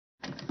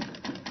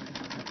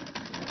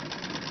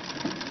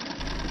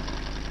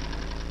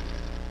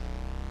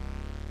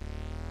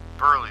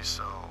Burley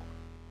Sew.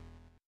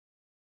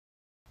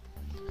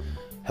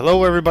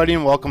 Hello everybody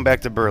and welcome back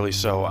to Burley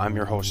Sew. I'm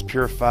your host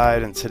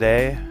Purified, and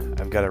today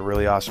I've got a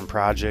really awesome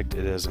project.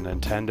 It is a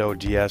Nintendo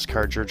DS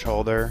cartridge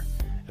holder.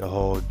 It'll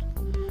hold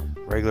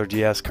regular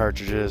DS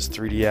cartridges,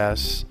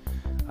 3DS,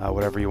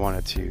 whatever you want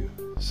it to.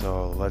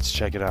 So let's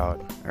check it out.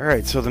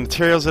 Alright, so the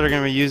materials that I'm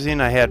going to be using,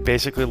 I had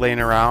basically laying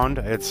around.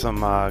 I had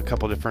some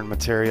couple different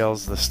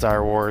materials. The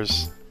Star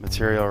Wars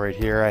material right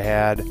here I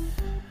had.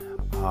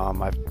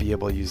 I'd be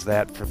able to use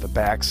that for the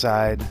back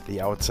side,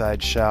 the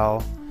outside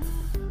shell.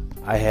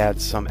 I had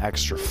some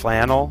extra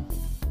flannel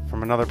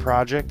from another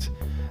project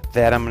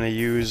that I'm going to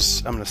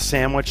use. I'm going to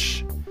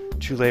sandwich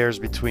 2 layers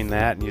between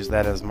that and use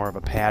that as more of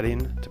a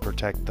padding to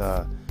protect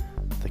the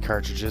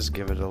cartridges,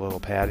 give it a little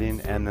padding.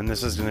 And then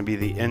this is going to be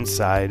the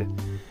inside.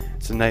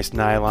 It's a nice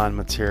nylon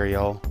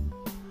material,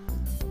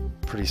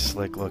 pretty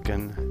slick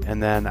looking.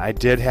 And then I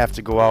did have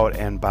to go out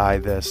and buy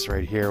this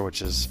right here,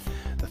 which is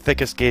the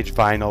thickest gauge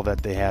vinyl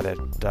that they had at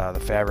the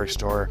fabric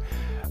store.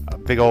 A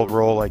big old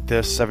roll like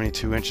this,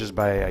 72 inches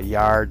by a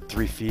yard,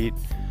 3 feet,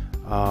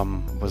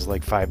 was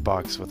like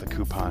 $5 with a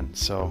coupon.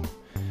 So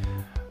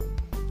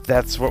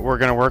that's what we're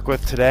going to work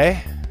with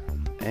today,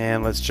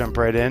 and let's jump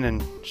right in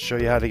and show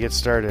you how to get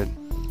started.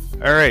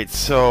 Alright,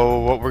 so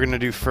what we're going to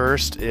do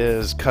first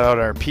is cut out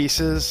our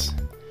pieces,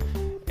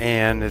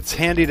 and it's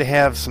handy to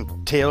have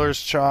some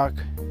tailor's chalk,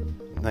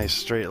 nice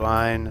straight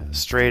line,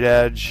 straight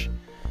edge,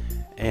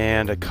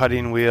 and a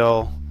cutting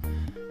wheel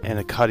and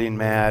a cutting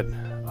mat.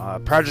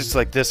 Projects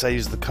like this I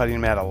use the cutting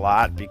mat a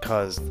lot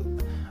because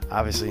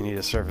obviously you need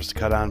a surface to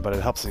cut on, but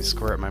it helps me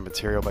square up my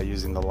material by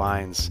using the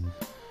lines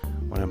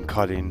when I'm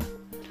cutting.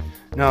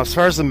 Now as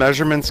far as the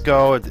measurements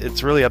go,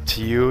 it's really up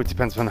to you. It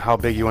depends on how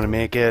big you want to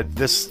make it.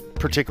 This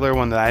particular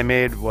one that I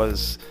made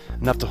was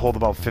enough to hold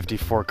about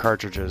 54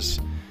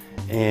 cartridges,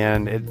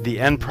 and the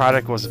end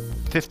product was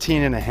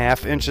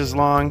 15.5 inches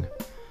long,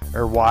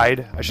 or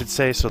wide I should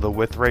say, so the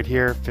width right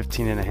here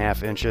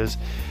 15.5 inches.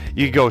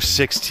 You could go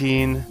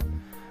 16,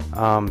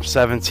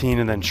 17,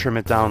 and then trim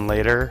it down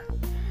later.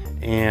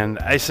 And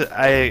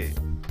I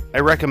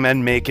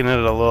recommend making it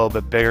a little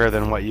bit bigger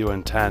than what you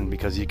intend,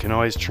 because you can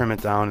always trim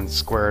it down and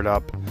square it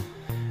up,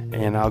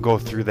 and I'll go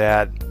through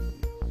that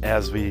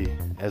as we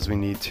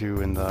need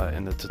to in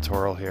the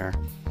tutorial here.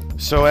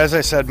 So as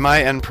I said,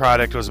 my end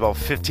product was about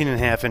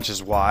 15.5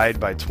 inches wide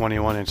by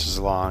 21 inches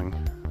long,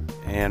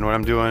 and what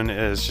I'm doing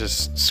is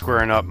just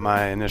squaring up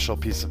my initial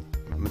piece of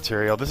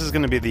material. This is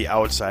going to be the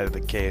outside of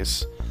the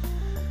case,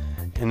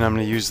 and I'm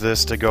going to use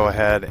this to go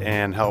ahead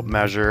and help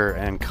measure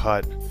and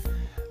cut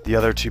the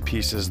other 2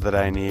 pieces that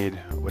I need,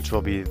 which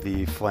will be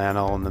the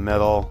flannel in the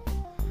middle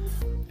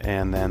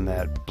and then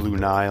that blue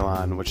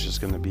nylon, which is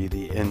going to be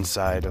the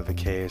inside of the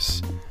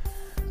case,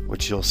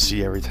 which you'll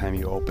see every time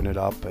you open it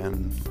up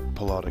and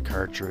pull out a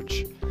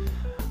cartridge.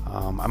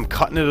 I'm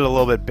cutting it a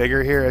little bit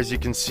bigger here, as you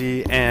can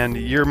see, and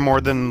you're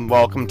more than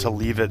welcome to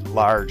leave it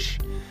large.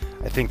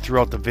 I think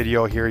throughout the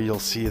video here you'll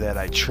see that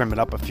I trim it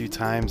up a few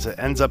times. It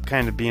ends up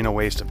kind of being a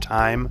waste of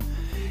time,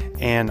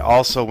 and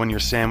also when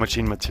you're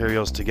sandwiching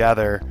materials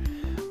together,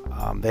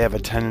 they have a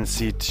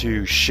tendency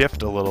to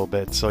shift a little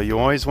bit, so you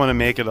always want to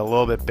make it a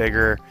little bit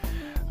bigger,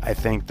 I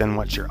think, than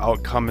what your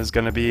outcome is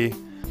going to be.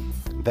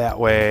 That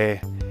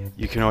way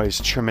you can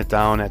always trim it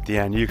down at the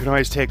end. You can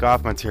always take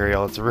off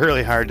material. It's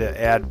really hard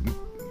to add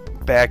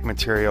back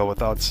material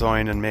without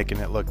sewing and making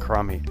it look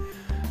crummy.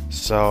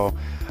 So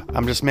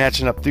I'm just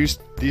matching up these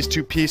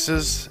 2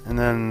 pieces, and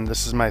then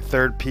this is my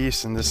 3rd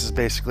piece, and this is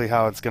basically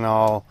how it's going to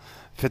all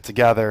fit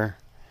together.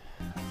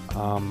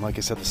 Like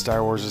I said, the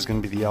Star Wars is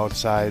going to be the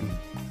outside,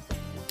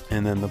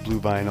 and then the blue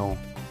vinyl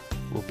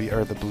will be,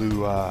 or the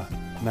blue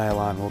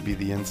nylon will be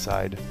the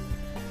inside.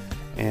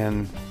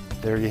 And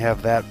there you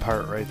have that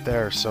part right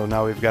there. So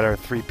now we've got our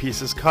 3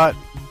 pieces cut,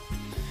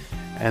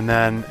 and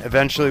then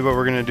eventually what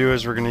we're going to do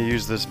is we're going to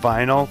use this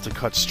vinyl to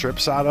cut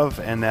strips out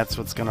of, and that's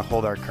what's going to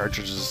hold our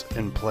cartridges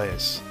in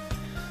place.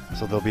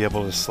 So they'll be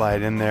able to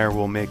slide in there.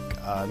 We'll make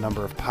a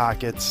number of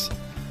pockets,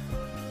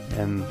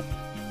 and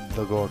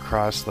they'll go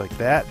across like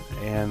that,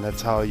 and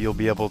that's how you'll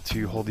be able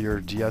to hold your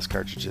DS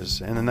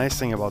cartridges. And the nice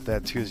thing about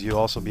that too is you'll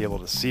also be able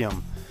to see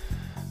them,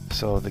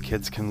 so the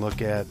kids can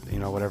look at, you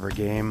know, whatever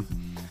game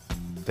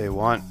they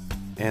want.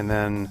 And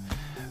then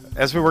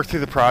as we work through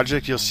the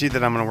project, you'll see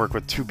that I'm going to work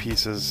with 2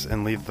 pieces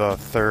and leave the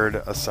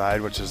 3rd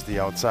aside, which is the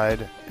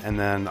outside, and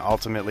then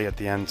ultimately at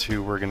the end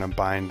too we're going to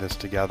bind this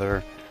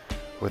together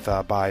with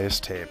bias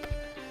tape.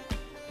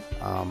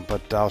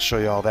 But I'll show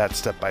you all that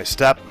step by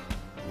step.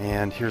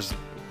 And here's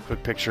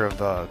quick picture of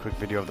the quick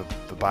video of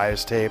the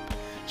bias tape,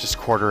 just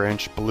 1/4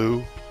 inch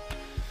blue.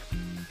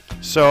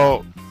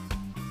 So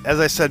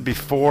as I said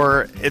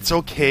before, it's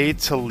okay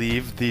to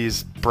leave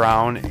these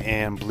brown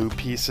and blue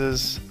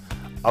pieces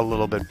a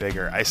little bit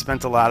bigger. I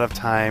spent a lot of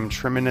time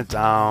trimming it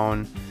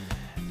down,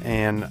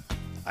 and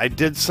I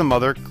did some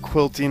other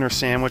quilting or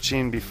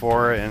sandwiching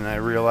before, and I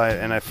realized,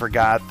 and I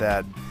forgot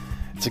that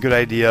it's a good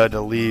idea to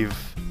leave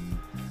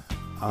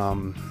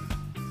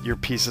your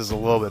pieces a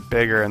little bit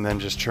bigger and then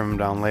just trim them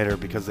down later,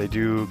 because they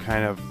do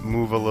kind of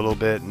move a little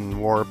bit and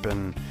warp,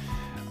 and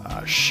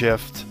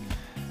shift,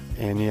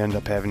 and you end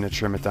up having to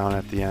trim it down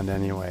at the end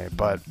anyway.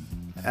 But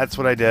that's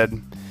what I did.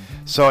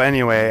 So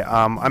anyway,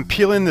 I'm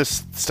peeling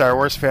this Star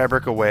Wars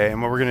fabric away,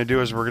 and what we're going to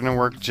do is we're going to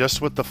work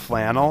just with the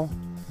flannel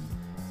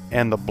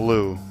and the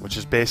blue, which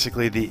is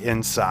basically the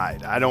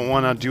inside. I don't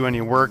want to do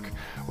any work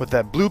with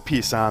that blue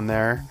piece on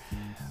there,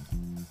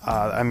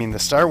 I mean the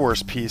Star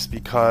Wars piece,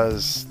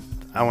 because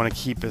I want to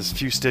keep as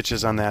few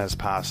stitches on that as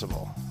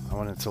possible. I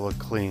want it to look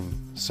clean.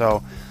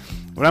 So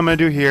what I'm going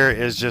to do here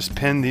is just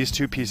pin these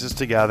two pieces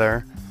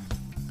together,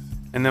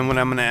 and then what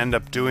I'm going to end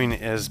up doing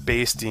is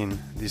basting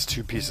these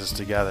two pieces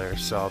together.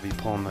 So I'll be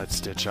pulling that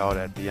stitch out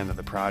at the end of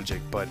the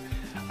project, but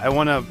I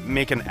want to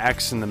make an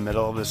X in the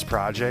middle of this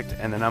project,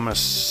 and then I'm going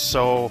to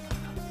sew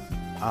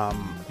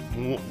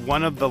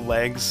one of the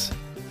legs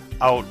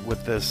out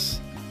with this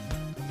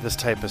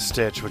type of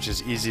stitch, which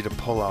is easy to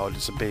pull out.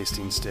 It's a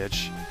basting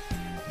stitch,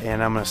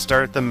 and I'm going to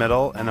start at the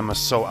middle, and I'm going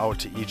to sew out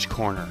to each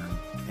corner,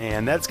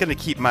 and that's going to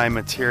keep my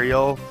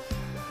material.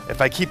 If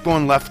I keep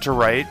going left to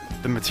right,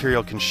 the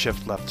material can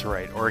shift left to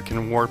right, or it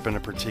can warp in a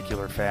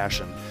particular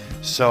fashion.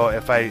 So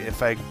if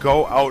I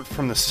go out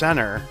from the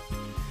center,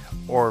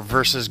 or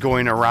versus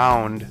going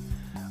around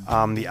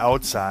the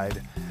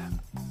outside,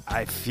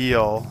 I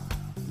feel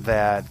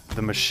that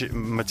the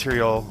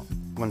material,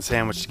 when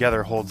sandwiched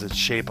together, holds its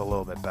shape a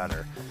little bit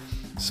better.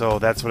 So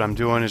that's what I'm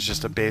doing, is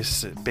just a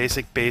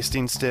basic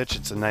basting stitch.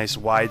 It's a nice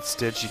wide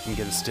stitch. You can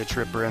get a stitch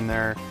ripper in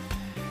there,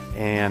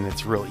 and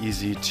it's real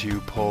easy to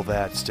pull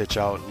that stitch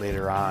out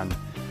later on,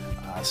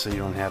 so you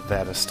don't have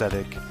that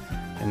aesthetic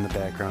in the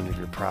background of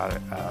your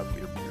product,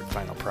 your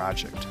final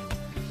project.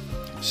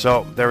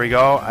 So there we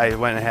go. I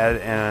went ahead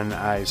and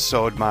I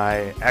sewed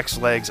my X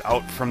legs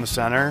out from the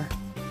center,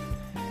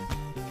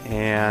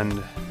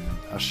 and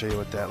I'll show you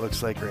what that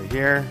looks like right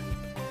here.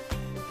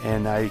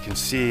 And now you can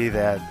see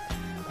that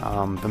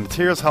the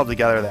material's held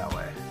together that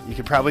way. You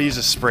could probably use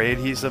a spray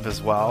adhesive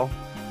as well.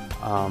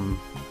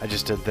 I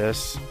just did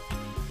this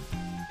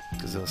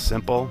because it was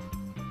simple.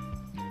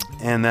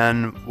 And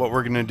then what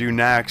we're going to do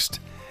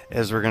next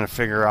is we're going to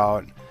figure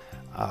out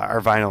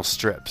our vinyl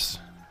strips.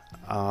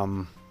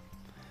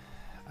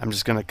 I'm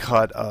just going to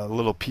cut a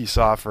little piece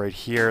off right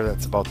here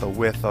that's about the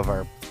width of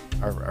our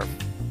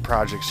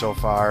project so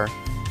far,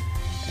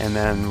 and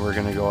then we're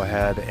going to go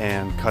ahead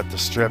and cut the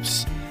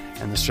strips,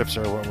 and the strips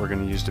are what we're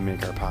going to use to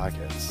make our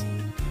pockets.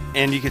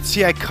 And you can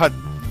see I cut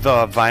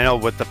the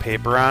vinyl with the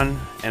paper on,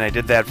 and I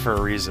did that for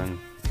a reason.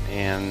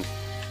 And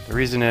the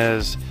reason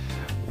is,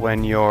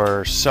 when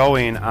you're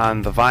sewing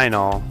on the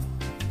vinyl,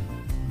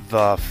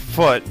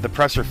 the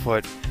presser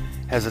foot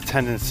has a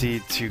tendency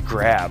to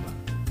grab,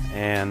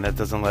 and that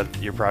doesn't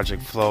let your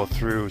project flow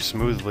through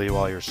smoothly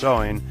while you're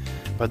sewing,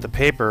 but the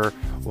paper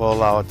will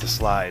allow it to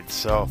slide.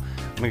 So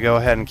I'm going to go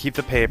ahead and keep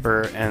the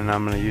paper, and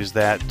I'm going to use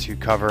that to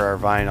cover our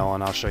vinyl,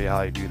 and I'll show you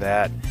how you do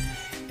that.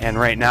 And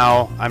right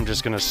now I'm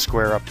just going to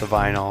square up the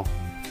vinyl.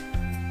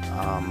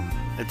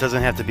 It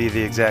doesn't have to be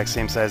the exact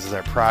same size as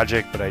our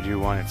project, but I do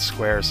want it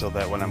square so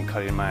that when I'm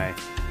cutting my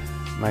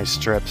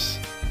strips,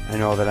 I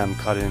know that I'm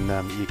cutting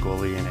them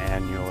equally and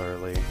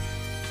annularly.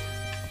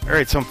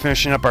 Alright, so I'm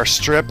finishing up our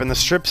strip, and the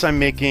strips I'm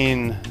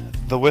making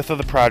the width of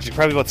the project,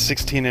 probably about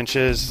 16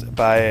 inches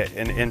by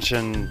an inch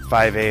and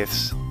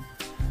 5/8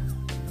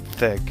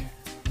 thick.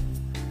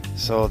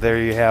 So there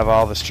you have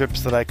all the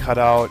strips that I cut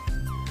out.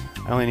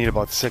 I only need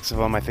about 6 of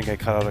them. I think I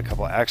cut out a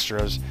couple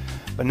extras.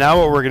 But now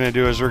what we're going to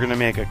do is we're going to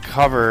make a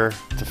cover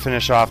to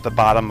finish off the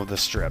bottom of the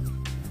strip.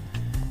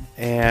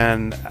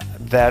 And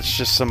that's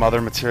just some other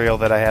material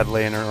that I had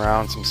laying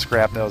around, some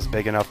scrap that was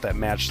big enough that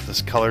matched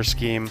this color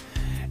scheme.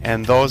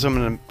 And those I'm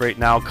going to right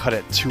now cut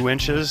at 2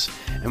 inches.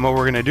 And what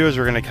we're going to do is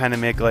we're going to kind of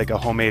make like a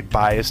homemade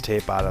bias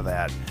tape out of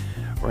that.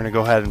 We're going to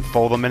go ahead and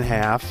fold them in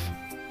half.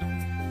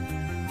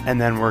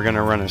 And then we're going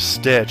to run a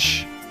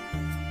stitch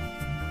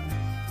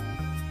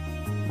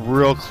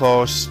real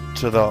close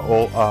to the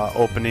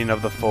opening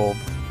of the fold.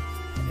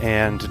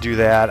 And to do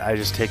that, I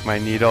just take my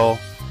needle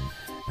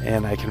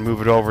and I can move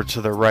it over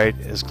to the right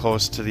as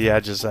close to the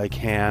edge as I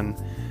can.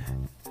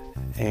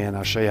 And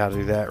I'll show you how to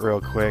do that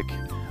real quick.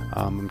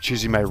 I'm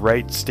choosing my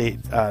right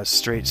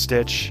straight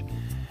stitch,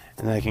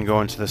 and then I can go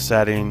into the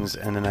settings,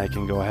 and then I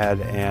can go ahead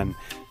and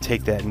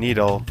take that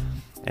needle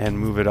and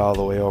move it all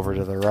the way over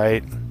to the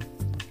right.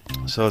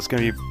 So it's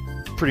going to be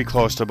pretty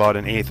close to about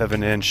 1/8 of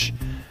an inch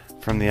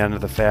from the end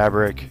of the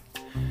fabric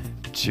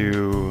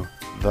to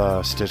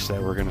the stitch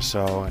that we're going to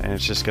sew, and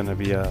it's just going to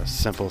be a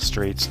simple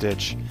straight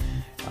stitch.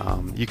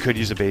 You could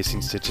use a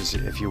basting stitch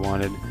if you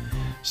wanted.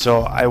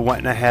 So I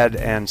went ahead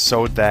and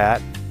sewed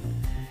that,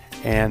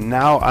 and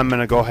now I'm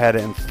going to go ahead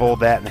and fold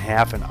that in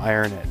half and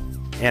iron it.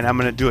 And I'm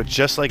going to do it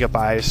just like a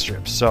bias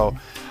strip. So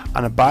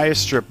on a bias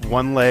strip,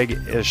 one leg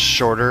is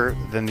shorter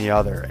than the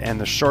other,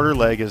 and the shorter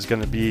leg is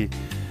going to be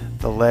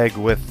the leg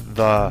with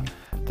the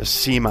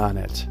seam on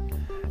it,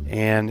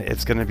 and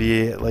it's going to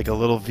be like a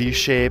little V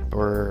shape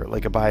or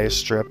like a bias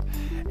strip,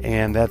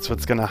 and that's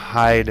what's going to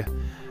hide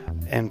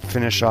and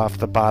finish off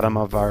the bottom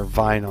of our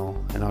vinyl.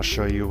 And I'll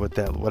show you what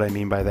I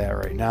mean by that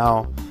right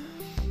now.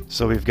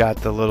 So we've got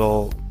the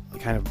little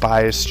kind of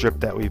bias strip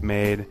that we've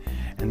made,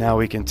 and now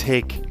we can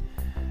take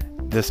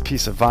this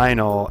piece of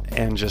vinyl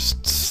and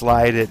just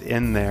slide it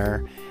in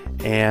there,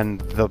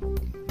 and the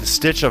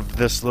stitch of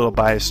this little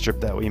bias strip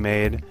that we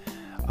made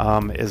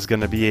is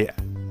going to be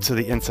to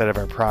the inside of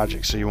our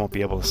project, so you won't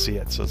be able to see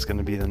it. So it's going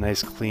to be the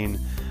nice clean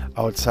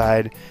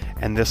outside,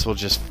 and this will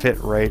just fit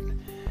right,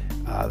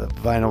 the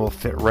vinyl will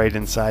fit right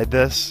inside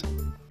this,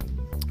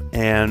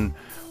 and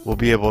we'll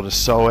be able to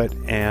sew it,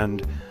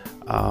 and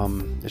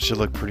it should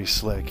look pretty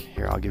slick.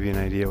 Here, I'll give you an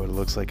idea what it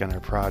looks like on our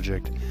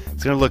project.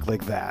 It's going to look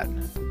like that,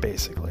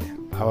 basically.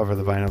 However,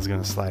 the vinyl is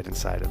going to slide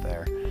inside of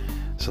there.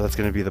 So that's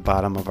going to be the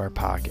bottom of our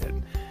pocket.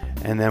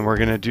 And then we're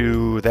going to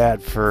do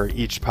that for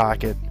each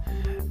pocket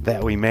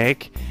that we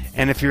make.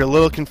 And if you're a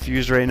little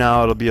confused right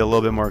now, it'll be a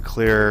little bit more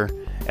clear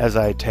as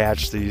I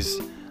attach these.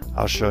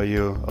 I'll show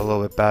you a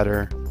little bit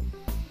better.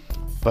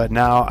 But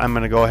now I'm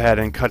going to go ahead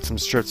and cut some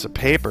strips of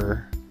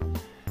paper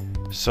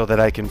so that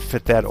I can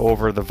fit that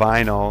over the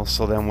vinyl,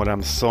 so then when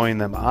I'm sewing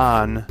them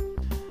on,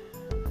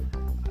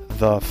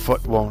 the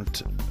foot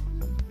won't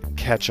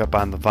catch up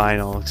on the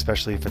vinyl,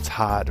 especially if it's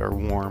hot or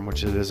warm,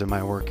 which it is in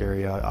my work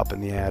area up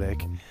in the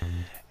attic.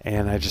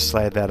 And I just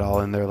slide that all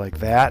in there like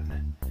that,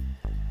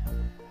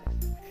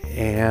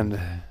 and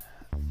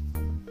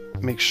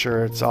make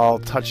sure it's all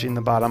touching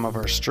the bottom of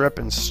our strip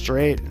and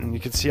straight. And you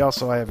can see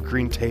also I have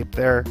green tape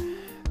there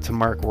to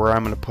mark where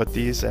I'm going to put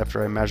these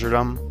after I measured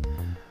them.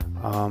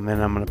 And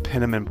I'm going to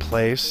pin them in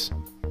place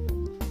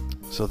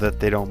so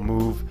that they don't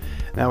move.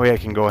 And that way I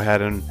can go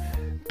ahead and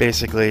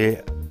basically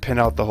pin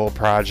out the whole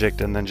project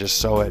and then just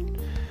sew it.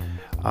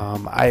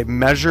 I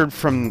measured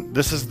from,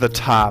 this is the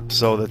top,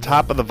 so the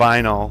top of the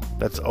vinyl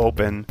that's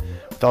open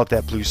without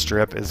that blue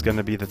strip is going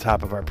to be the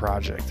top of our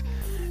project.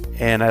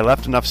 And I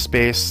left enough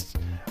space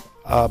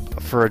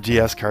for a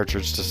DS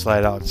cartridge to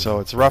slide out, so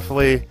it's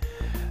roughly,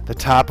 the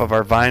top of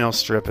our vinyl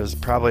strip is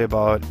probably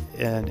about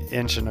 1.25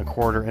 inches,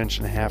 1.5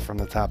 inches from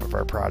the top of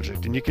our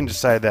project, and you can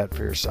decide that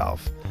for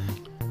yourself.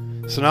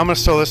 So now I'm going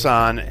to sew this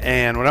on,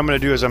 and what I'm going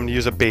to do is I'm going to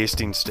use a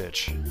basting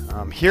stitch.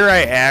 Here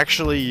I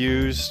actually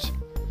used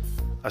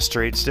a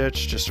straight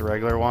stitch, just a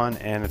regular one,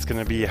 and it's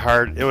going to be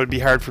hard. It would be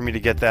hard for me to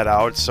get that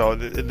out, so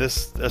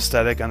this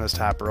aesthetic on this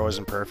top row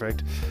isn't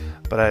perfect,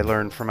 but I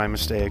learned from my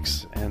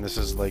mistakes, and this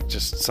is like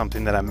just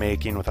something that I'm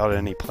making without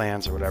any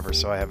plans or whatever,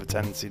 so I have a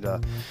tendency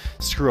to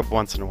screw up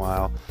once in a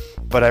while.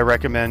 But I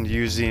recommend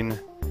using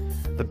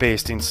the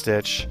basting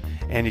stitch,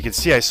 and you can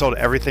see I sewed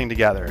everything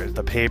together,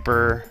 the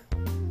paper,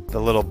 the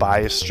little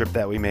bias strip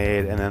that we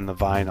made, and then the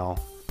vinyl.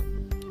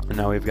 And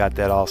now we've got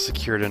that all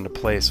secured into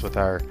place with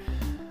our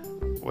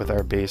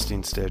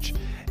basting stitch.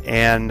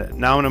 And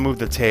now I'm going to move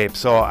the tape.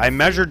 So I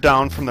measured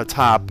down from the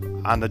top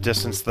on the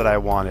distance that I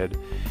wanted,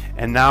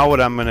 and now what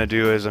I'm going to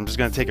do is I'm just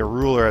going to take a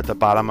ruler at the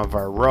bottom of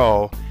our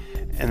row,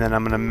 and then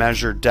I'm going to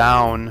measure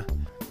down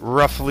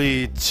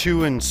roughly 2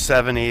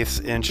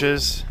 7/8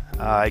 inches.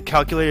 I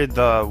calculated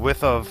the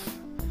width of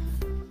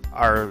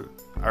our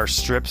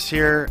strips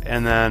here,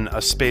 and then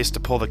a space to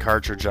pull the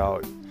cartridge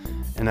out,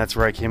 and that's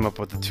where I came up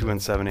with the 2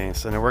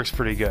 7/8, and it works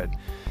pretty good.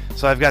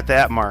 So I've got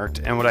that marked,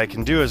 and what I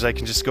can do is I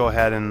can just go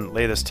ahead and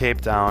lay this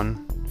tape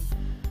down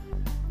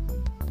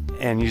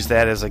and use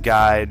that as a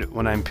guide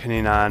when I'm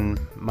pinning on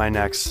my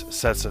next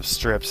sets of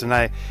strips.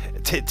 And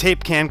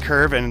tape can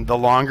curve, and the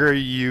longer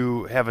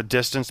you have a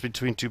distance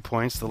between 2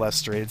 points, the less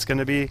straight it's going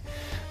to be.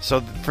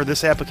 So for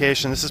this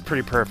application, this is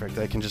pretty perfect.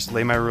 I can just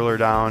lay my ruler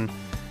down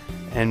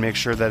and make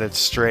sure that it's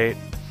straight,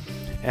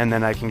 and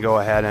then I can go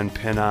ahead and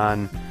pin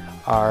on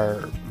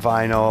our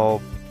vinyl,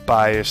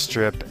 bias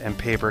strip, and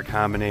paper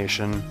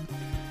combination,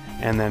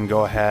 and then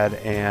go ahead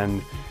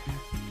and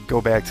go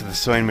back to the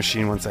sewing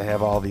machine once I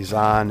have all these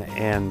on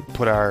and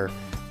put our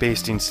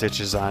basting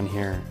stitches on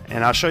here.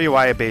 And I'll show you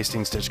why a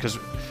basting stitch, because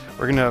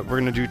we're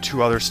gonna do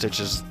 2 other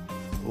stitches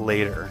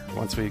later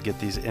once we get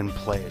these in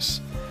place.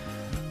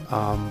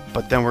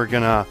 But then we're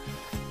gonna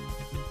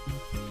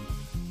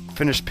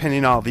finish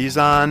pinning all these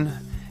on,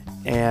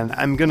 and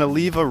I'm gonna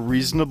leave a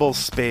reasonable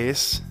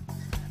space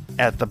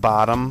at the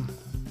bottom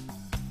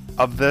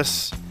of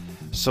this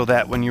so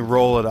that when you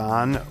roll it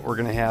on, we're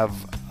gonna have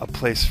a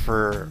place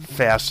for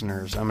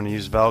fasteners. I'm gonna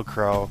use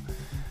Velcro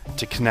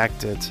to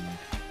connect it,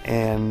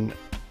 and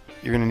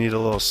you're gonna need a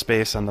little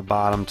space on the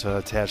bottom to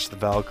attach the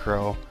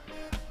Velcro.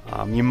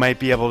 You might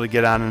be able to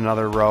get on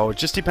another row. It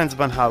just depends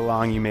upon how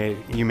long you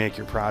make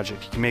your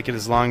project. You can make it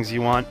as long as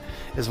you want,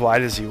 as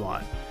wide as you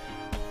want.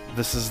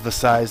 This is the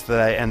size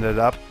that I ended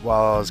up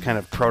while I was kind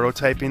of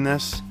prototyping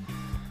this,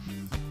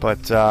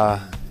 but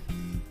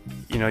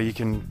you know, you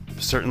can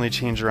certainly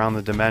change around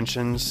the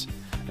dimensions.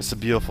 It's the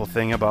beautiful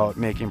thing about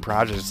making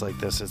projects like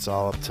this. It's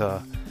all up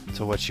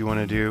to what you want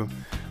to do.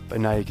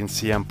 But now you can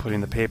see I'm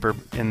putting the paper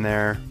in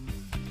there,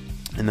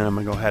 and then I'm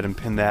going to go ahead and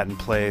pin that in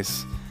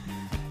place,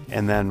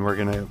 and then we're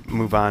going to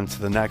move on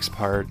to the next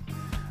part,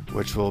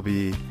 which will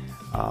be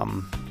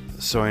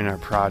sewing our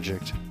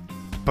project.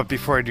 But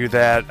before I do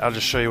that, I'll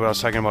just show you what I was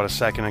talking about a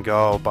second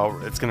ago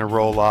about it's going to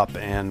roll up,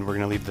 and we're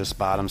going to leave this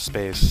bottom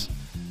space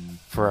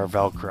for our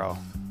Velcro.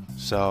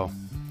 So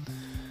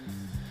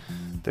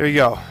there you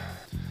go.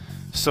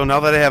 So now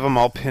that I have them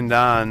all pinned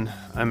on,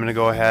 I'm going to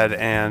go ahead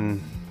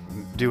and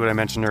do what I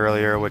mentioned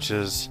earlier, which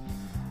is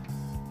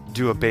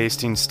do a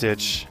basting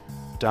stitch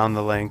down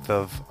the length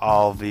of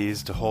all of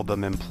these to hold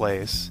them in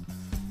place.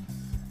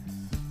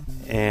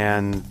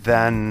 And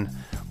then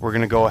we're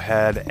going to go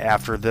ahead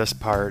after this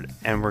part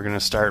and we're going to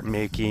start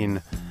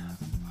making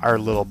our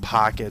little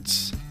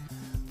pockets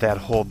that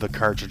hold the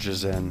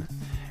cartridges in.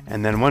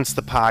 And then once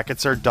the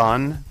pockets are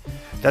done,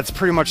 that's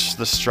pretty much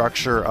the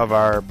structure of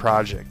our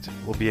project.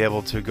 We'll be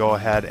able to go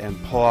ahead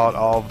and pull out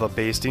all the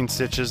basting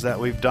stitches that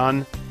we've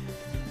done,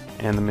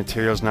 and the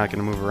material's not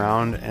going to move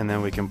around, and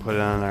then we can put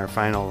it on our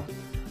final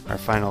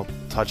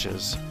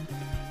touches.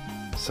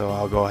 So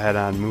I'll go ahead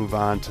and move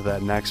on to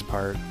that next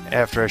part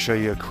after I show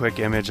you a quick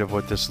image of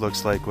what this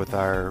looks like with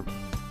our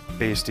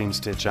basting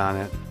stitch on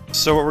it.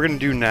 So what we're going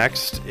to do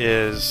next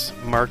is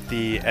mark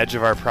the edge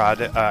of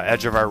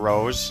our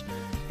rows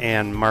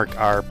and mark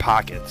our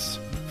pockets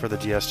for the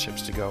DS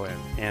chips to go in.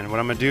 And what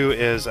I'm going to do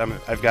is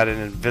I've got an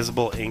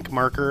invisible ink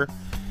marker.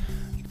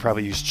 You could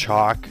probably use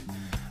chalk.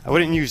 I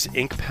wouldn't use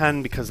ink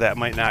pen because that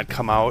might not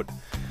come out,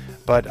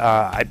 but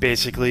I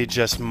basically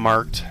just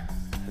marked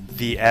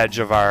the edge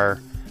of our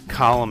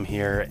column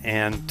here,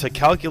 and to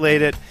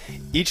calculate it,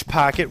 each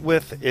pocket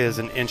width is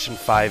 1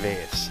 5/8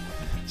 inches.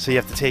 So you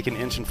have to take 1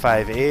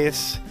 5/8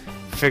 inches,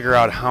 figure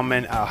out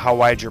how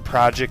wide your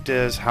project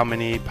is, how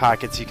many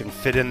pockets you can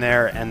fit in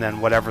there, and then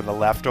whatever the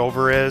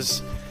leftover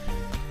is,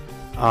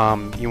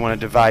 you want to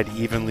divide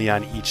evenly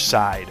on each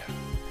side.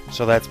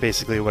 So that's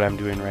basically what I'm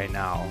doing right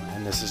now,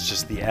 and this is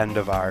just the end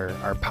of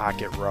our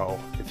pocket row,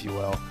 if you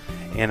will.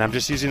 And I'm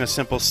just using a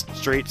simple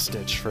straight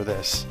stitch for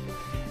this.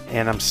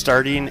 And I'm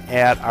starting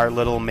at our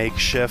little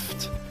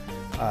makeshift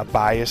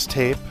bias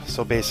tape.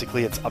 So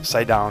basically it's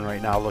upside down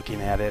right now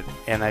looking at it,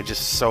 and I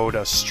just sewed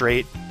a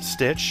straight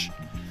stitch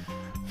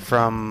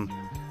from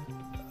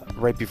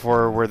right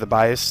before where the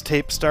bias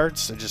tape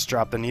starts. I just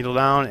drop the needle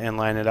down and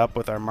line it up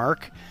with our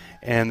mark,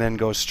 and then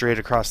go straight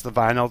across the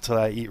vinyl till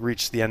I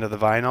reach the end of the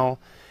vinyl,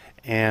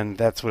 and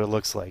that's what it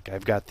looks like.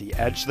 I've got the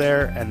edge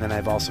there, and then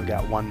I've also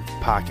got one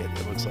pocket,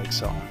 it looks like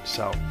sewn.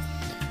 So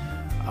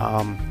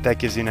that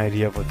gives you an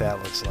idea of what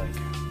that looks like.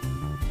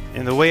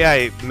 And the way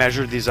I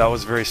measured these out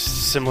was very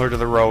similar to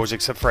the rows,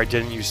 except for I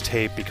didn't use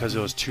tape because it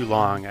was too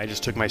long. I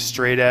just took my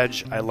straight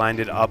edge, I lined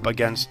it up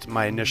against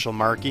my initial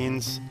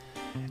markings,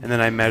 and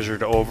then I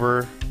measured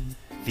over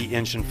the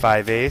 1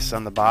 5/8 inches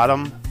on the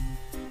bottom,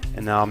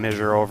 and now I'll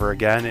measure over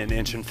again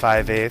 1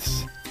 5/8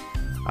 inches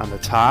on the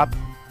top.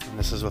 And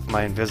this is with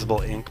my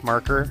invisible ink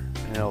marker,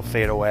 and it'll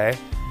fade away.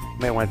 You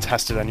might want to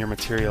test it on your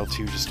material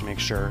too, just to make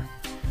sure.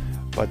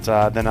 But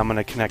then I'm going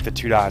to connect the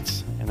 2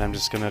 dots, and I'm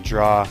just going to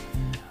draw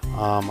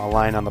a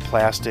line on the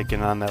plastic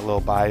and on that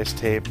little bias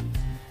tape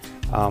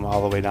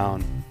all the way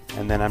down.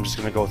 And then I'm just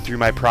going to go through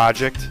my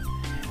project,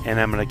 and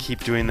I'm going to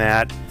keep doing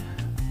that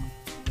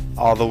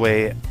all the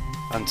way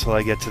until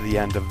I get to the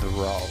end of the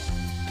row.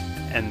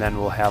 And then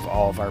we'll have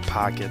all of our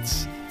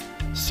pockets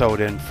sewed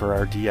in for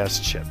our DS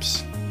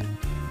chips.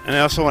 And I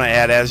also want to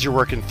add, as you're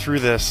working through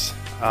this,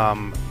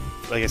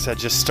 like I said,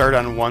 just start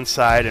on one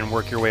side and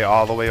work your way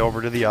all the way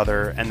over to the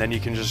other, and then you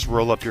can just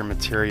roll up your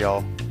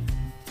material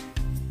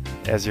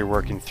as you're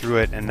working through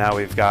it. And now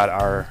we've got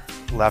our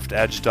left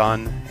edge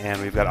done,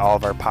 and we've got all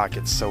of our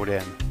pockets sewed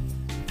in.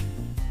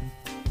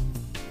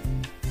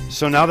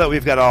 So now that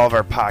we've got all of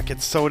our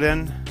pockets sewed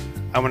in,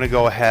 I'm going to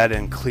go ahead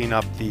and clean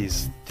up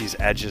these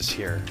edges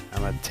here.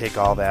 I'm going to take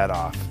all that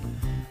off.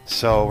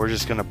 So we're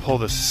just going to pull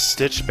the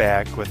stitch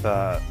back with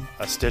a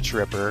stitch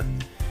ripper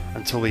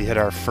until we hit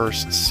our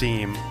first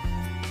seam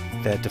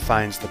that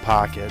defines the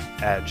pocket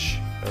edge,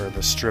 or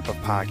the strip of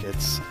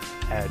pockets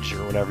edge,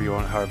 or whatever you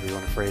want, however you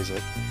want to phrase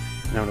it.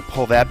 And I'm going to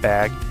pull that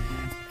back,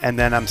 and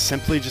then I'm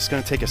simply just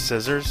going to take a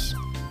scissors,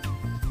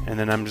 and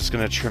then I'm just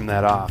going to trim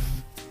that off.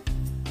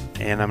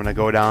 And I'm going to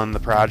go down the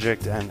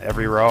project and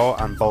every row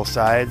on both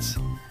sides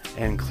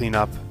and clean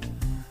up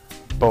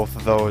both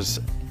of those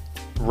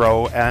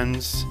row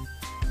ends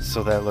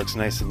so that it looks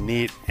nice and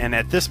neat. And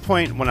at this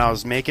point, when I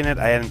was making it,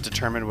 I hadn't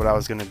determined what I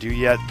was going to do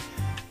yet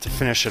to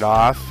finish it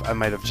off. I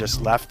might have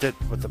just left it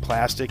with the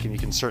plastic, and you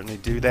can certainly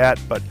do that,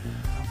 but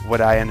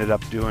what I ended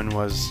up doing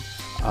was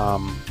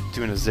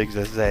doing a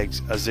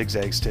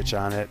zigzag stitch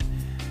on it,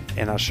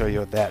 and I'll show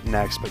you that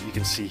next. But you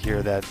can see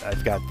here that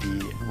I've got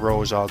the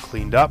rows all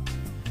cleaned up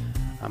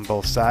on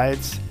both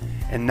sides.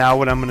 And now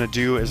what I'm going to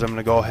do is I'm going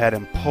to go ahead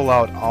and pull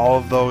out all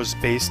of those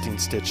basting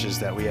stitches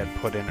that we had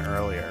put in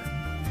earlier,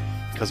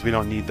 because we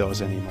don't need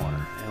those anymore.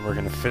 And we're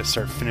going to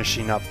start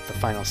finishing up the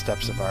final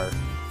steps of our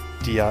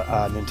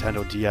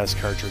Nintendo DS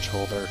cartridge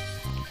holder.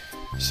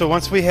 So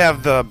once we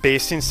have the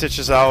basting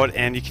stitches out,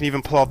 and you can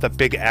even pull out the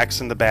big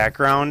X in the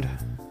background,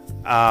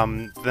 then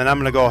I'm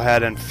going to go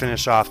ahead and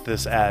finish off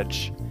this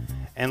edge.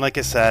 And like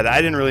I said, I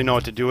didn't really know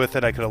what to do with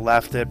it. I could have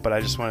left it, but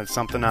I just wanted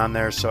something on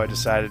there, so I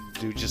decided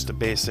to do just a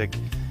basic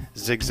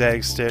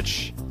zigzag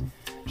stitch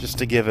just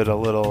to give it a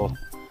little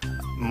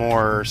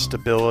more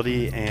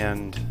stability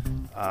and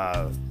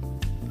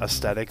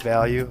aesthetic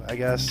value, I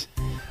guess.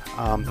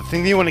 The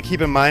thing that you want to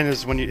keep in mind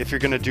is if you're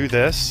going to do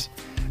this,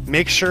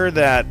 make sure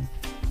that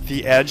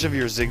the edge of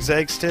your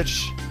zigzag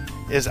stitch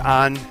is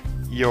on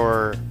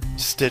your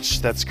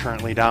stitch that's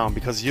currently down,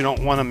 because you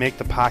don't want to make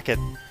the pocket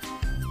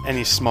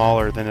any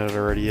smaller than it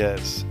already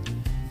is.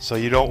 So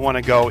you don't want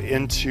to go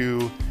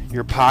into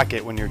your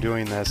pocket when you're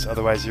doing this,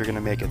 otherwise you're going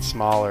to make it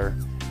smaller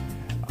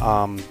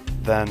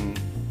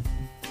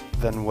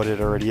than what it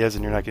already is,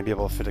 and you're not going to be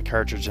able to fit a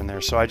cartridge in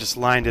there. So I just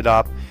lined it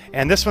up,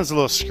 and this one's a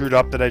little screwed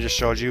up that I just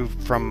showed you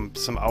from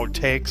some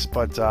outtakes,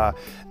 but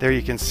there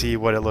you can see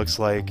what it looks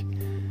like.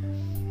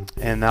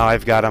 And now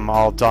I've got them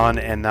all done,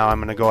 and now I'm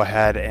going to go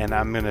ahead and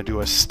I'm going to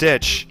do a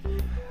stitch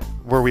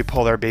where we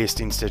pull our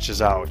basting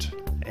stitches out.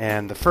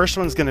 And the first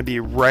one's going to be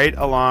right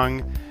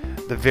along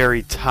the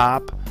very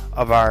top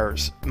of our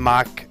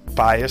mock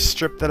bias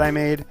strip that I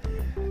made,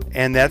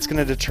 and that's going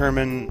to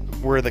determine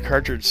where the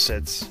cartridge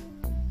sits.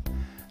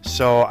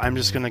 So I'm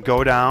just going to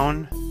go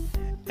down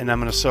and I'm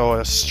going to sew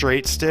a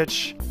straight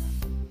stitch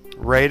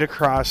right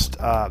across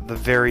the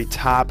very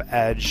top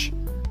edge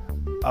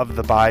of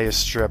the bias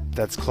strip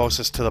that's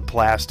closest to the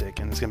plastic,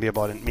 and it's going to be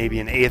about maybe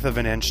 1/8 of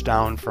an inch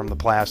down from the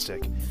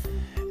plastic.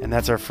 And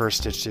that's our first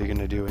stitch that you're going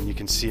to do, and you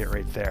can see it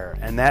right there.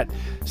 And that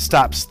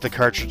stops the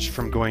cartridge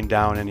from going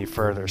down any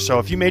further. So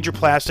if you made your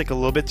plastic a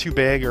little bit too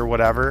big or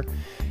whatever,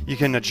 you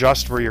can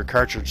adjust where your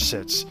cartridge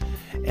sits.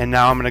 And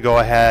now I'm going to go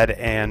ahead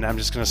and I'm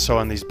just going to sew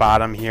in these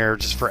bottom here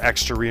just for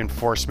extra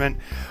reinforcement.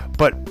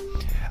 But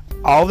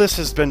all this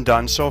has been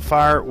done so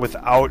far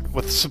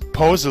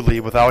supposedly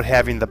without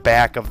having the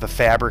back of the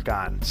fabric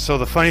on. So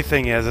the funny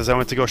thing is I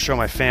went to go show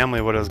my family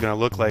what it was going to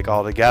look like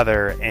all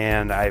together,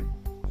 and I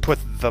put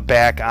the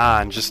back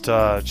on just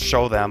to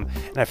show them,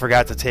 and I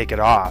forgot to take it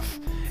off.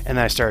 And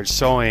then I started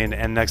sewing,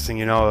 and next thing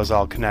you know, it was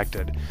all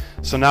connected.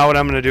 So now what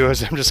I'm going to do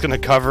is I'm just going to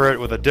cover it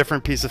with a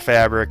different piece of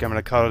fabric. I'm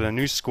going to cut it a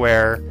new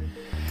square,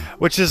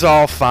 which is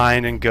all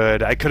fine and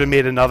good. I could have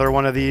made another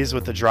one of these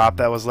with the drop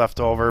that was left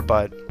over,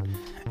 but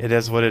it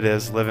is what it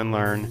is. Live and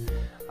learn.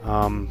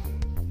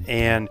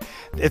 And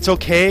it's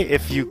okay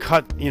if you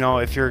cut,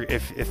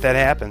 if that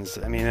happens.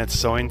 I mean, it's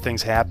sewing,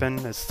 things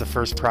happen. It's the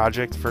first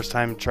project, first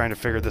time trying to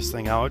figure this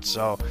thing out.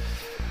 So,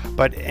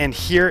 and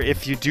here,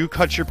 if you do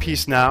cut your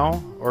piece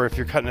now, or if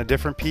you're cutting a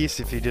different piece,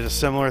 if you did a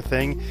similar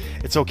thing,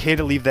 it's okay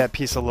to leave that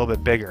piece a little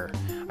bit bigger.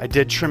 I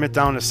did trim it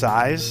down to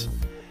size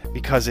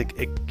because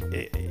I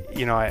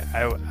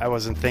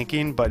wasn't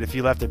thinking, but if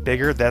you left it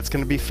bigger, that's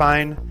going to be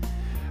fine.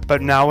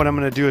 But now what I'm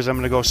going to do is I'm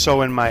going to go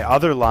sew in my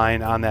other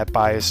line on that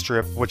bias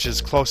strip, which is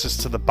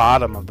closest to the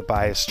bottom of the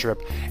bias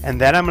strip, and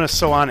then I'm going to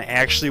sew on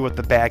actually with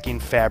the backing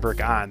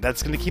fabric on.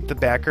 That's going to keep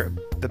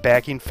the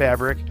backing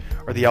fabric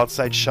or the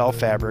outside shell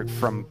fabric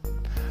from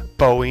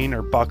bowing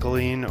or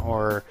buckling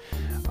or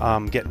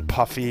getting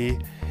puffy,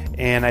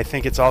 and I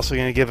think it's also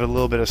going to give it a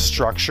little bit of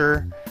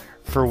structure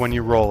for when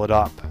you roll it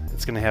up.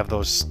 It's going to have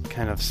those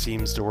kind of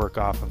seams to work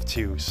off of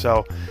too.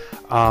 So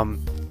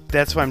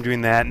that's why I'm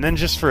doing that. And then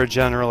just for a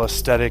general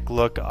aesthetic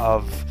look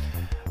of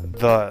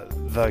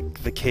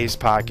the case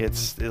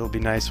pockets, it'll be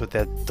nice with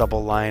that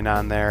double line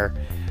on there,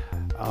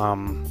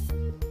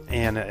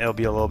 and it'll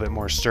be a little bit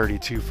more sturdy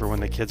too for when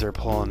the kids are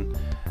pulling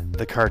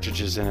the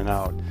cartridges in and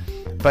out.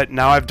 But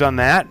now I've done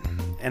that,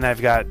 and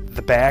I've got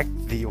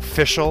the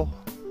official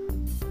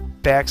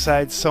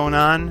backside sewn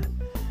on.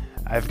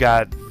 I've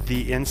got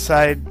the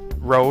inside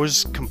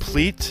rows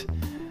complete,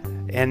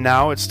 and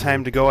now it's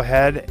time to go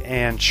ahead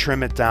and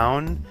trim it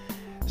down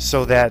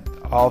so that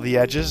all the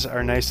edges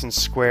are nice and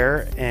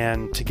square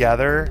and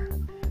together.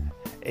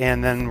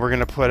 And then we're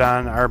going to put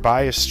on our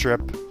bias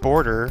strip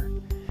border,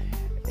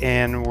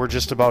 and we're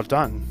just about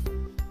done.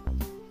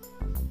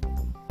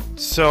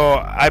 So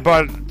I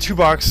bought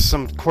 $2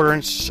 some 1/4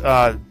 inch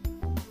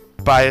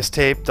bias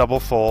tape, double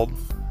fold,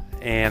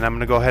 and I'm going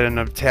to go ahead and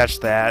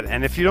attach that.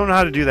 And if you don't know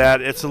how to do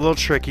that, it's a little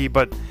tricky,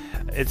 but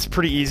it's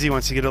pretty easy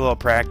once you get a little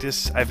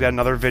practice. I've got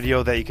another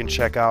video that you can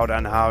check out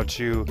on how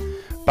to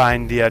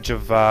bind the edge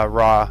of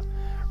raw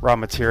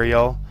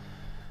material.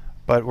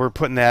 But we're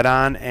putting that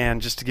on,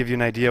 and just to give you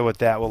an idea what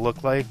that will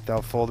look like,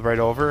 that'll fold right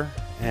over,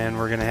 and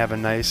we're going to have a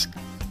nice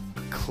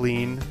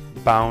clean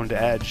bound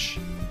edge.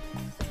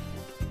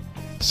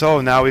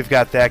 So now we've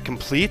got that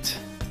complete,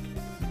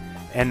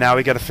 and now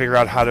we got to figure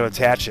out how to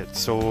attach it.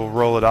 So we'll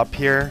roll it up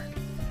here,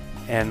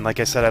 and like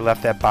I said, I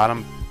left that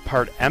bottom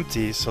part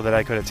empty so that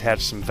I could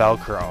attach some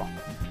Velcro,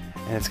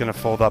 and it's going to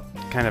fold up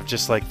kind of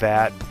just like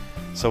that,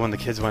 so when the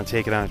kids want to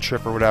take it on a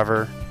trip or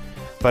whatever.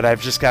 But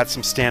I've just got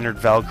some standard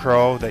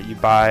Velcro that you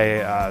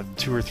buy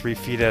 2 or 3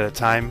 feet at a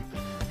time.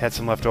 Had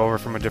some left over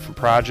from a different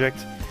project,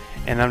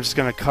 and I'm just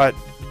going to cut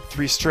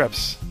 3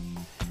 strips,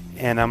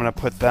 and I'm going to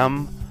put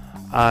them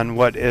on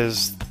what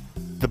is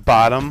the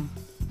bottom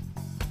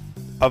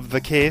of the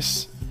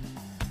case.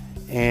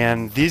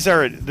 And this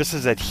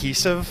is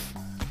adhesive,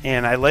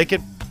 and I like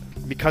it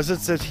because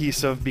it's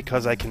adhesive,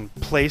 because I can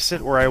place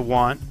it where I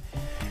want,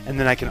 and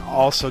then I can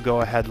also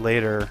go ahead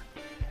later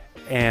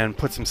and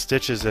put some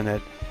stitches in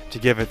it to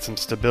give it some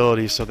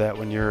stability, so that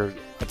when you're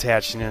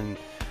attaching and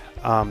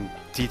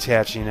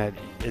detaching it,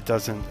 it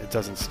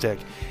doesn't stick.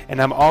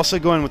 And I'm also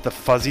going with the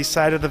fuzzy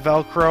side of the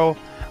Velcro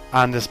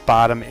on this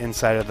bottom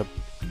inside of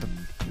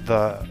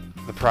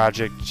the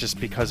project, just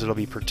because it'll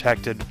be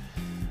protected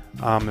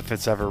if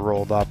it's ever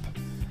rolled up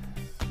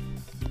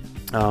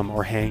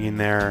or hanging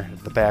there.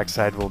 The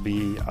backside will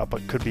be up,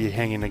 it could be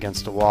hanging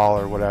against a wall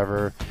or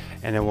whatever,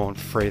 and it won't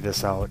fray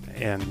this out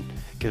and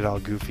get it all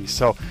goofy.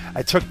 So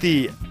I took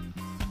the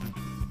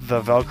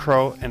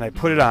Velcro and I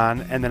put it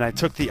on, and then I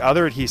took the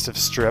other adhesive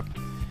strip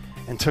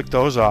and took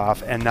those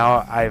off, and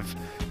now I've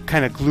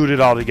kind of glued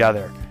it all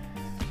together.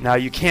 Now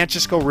you can't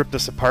just go rip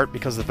this apart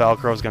because the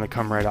Velcro is going to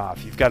come right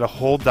off. You've got to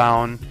hold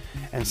down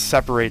and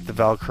separate the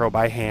Velcro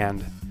by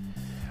hand.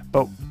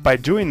 But by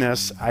doing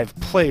this, I've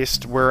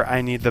placed where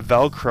I need the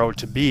Velcro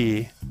to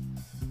be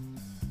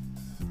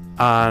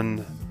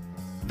on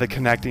the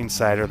connecting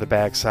side or the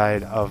back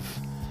side of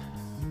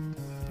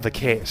the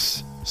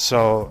case.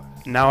 So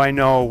now I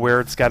know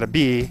where it's got to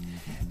be,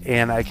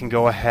 and I can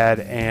go ahead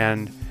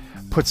and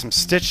put some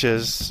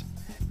stitches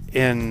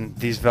in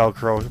these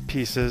Velcro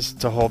pieces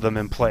to hold them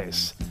in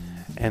place.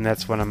 And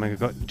that's what I'm going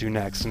to do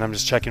next. And I'm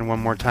just checking one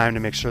more time to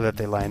make sure that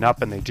they line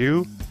up, and they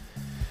do.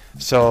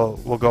 So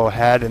we'll go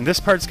ahead, and this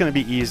part's going to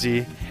be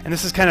easy, and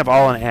this is kind of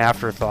all an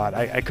afterthought.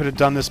 I could have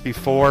done this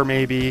before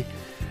maybe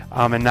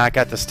and not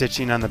got the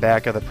stitching on the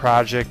back of the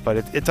project, but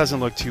it doesn't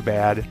look too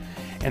bad.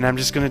 And I'm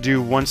just going to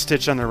do one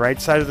stitch on the right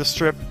side of the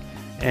strip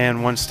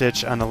and one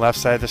stitch on the left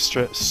side of the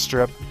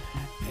strip,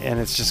 and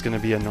it's just going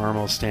to be a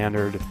normal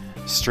standard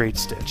straight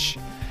stitch.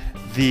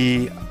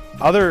 The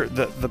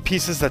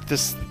pieces that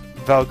this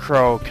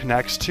Velcro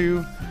connects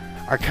to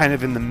are kind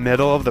of in the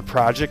middle of the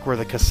project where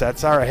the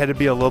cassettes are. I had to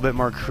be a little bit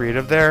more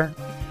creative there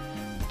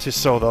to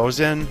sew those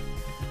in,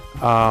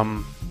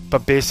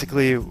 but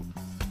basically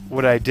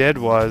what I did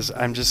was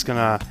I'm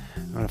gonna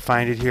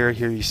find it here.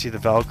 Here you see the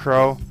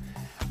Velcro.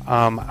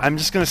 I'm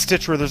just gonna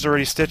stitch where there's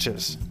already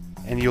stitches,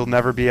 and you'll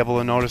never be able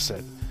to notice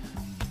it.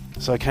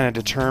 So I kind of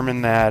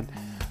determined that,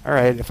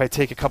 alright, if I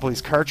take a couple of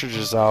these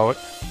cartridges out,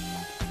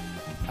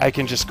 I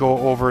can just go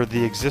over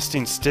the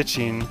existing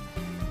stitching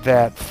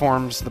that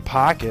forms the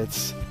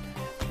pockets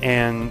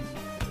and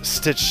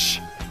stitch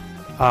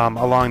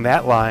along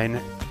that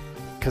line,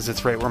 because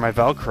it's right where my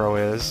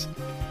Velcro is,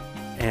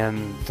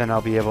 and then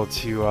I'll be able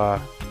to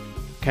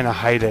kind of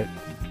hide it,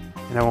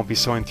 and I won't be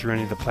sewing through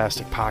any of the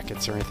plastic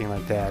pockets or anything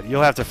like that.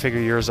 You'll have to figure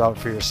yours out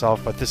for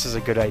yourself, but this is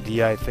a good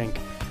idea, I think,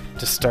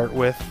 to start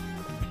with,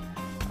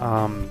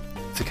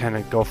 to kind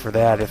of go for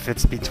that. If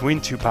it's between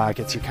two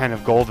pockets, you're kind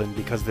of golden,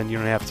 because then you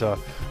don't have to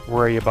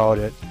worry about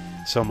it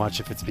so much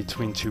if it's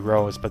between two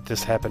rows, but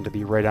this happened to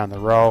be right on the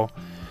row,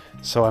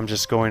 so I'm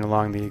just going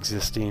along the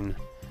existing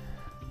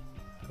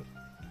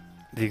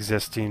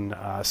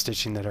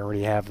stitching that I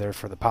already have there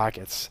for the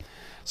pockets.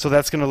 So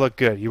that's going to look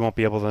good. You won't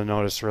be able to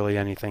notice really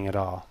anything at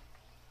all.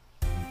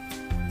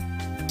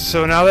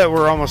 So now that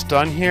we're almost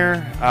done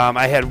here,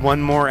 I had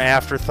one more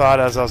afterthought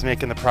as I was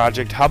making the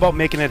project. How about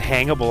making it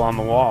hangable on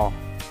the wall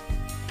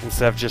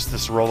instead of just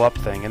this roll-up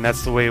thing? And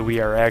that's the way we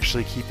are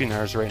actually keeping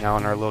ours right now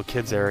in our little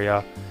kids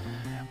area.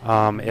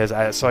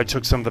 So I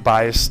took some of the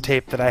bias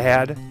tape that I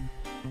had,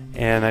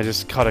 and I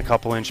just cut a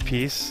couple-inch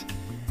piece,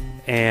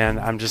 and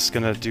I'm just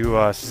gonna do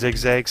a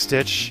zigzag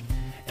stitch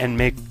and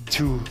make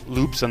 2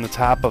 loops on the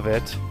top of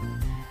it,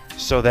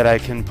 so that I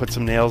can put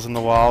some nails in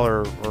the wall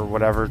or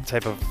whatever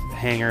type of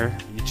hanger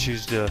you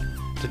choose to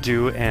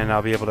do, and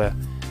I'll be able to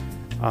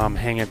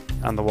hang it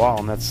on the wall.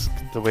 And that's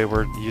the way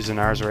we're using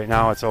ours right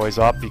now. It's always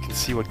up. You can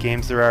see what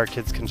games there are.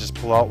 Kids can just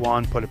pull out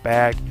one, put it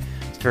back.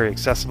 It's very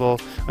accessible.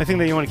 One thing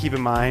that you want to keep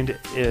in mind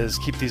is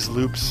keep these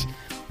loops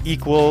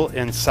equal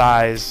in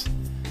size,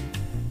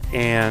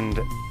 and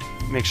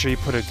make sure you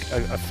put a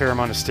fair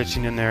amount of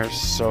stitching in there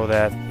so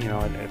that, you know,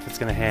 if it's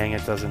going to hang,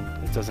 it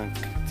doesn't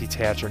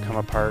detach or come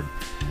apart.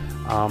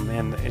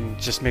 And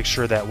just make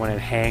sure that when it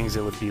hangs,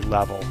 it would be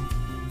level.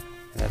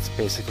 And that's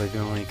basically the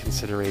only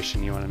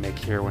consideration you want to make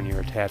here when you're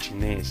attaching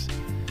these.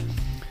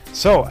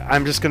 So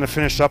I'm just going to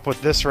finish up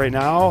with this right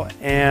now,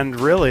 and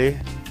really,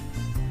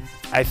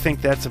 I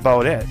think that's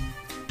about it.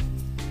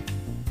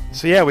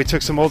 So yeah, we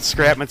took some old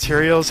scrap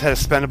materials, had to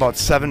spend about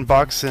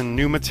 $7 in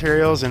new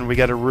materials, and we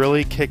got a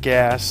really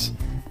kick-ass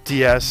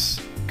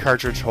DS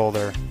cartridge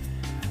holder.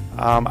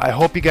 I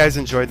hope you guys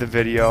enjoyed the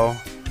video.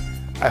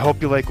 I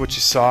hope you like what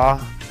you saw.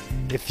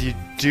 If you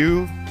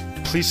do,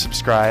 please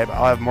subscribe.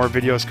 I'll have more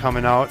videos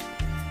coming out.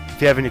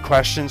 If you have any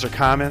questions or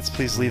comments,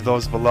 please leave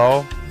those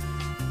below.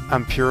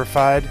 I'm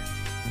Purified,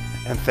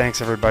 and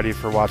thanks everybody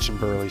for watching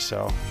Burley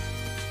Sew.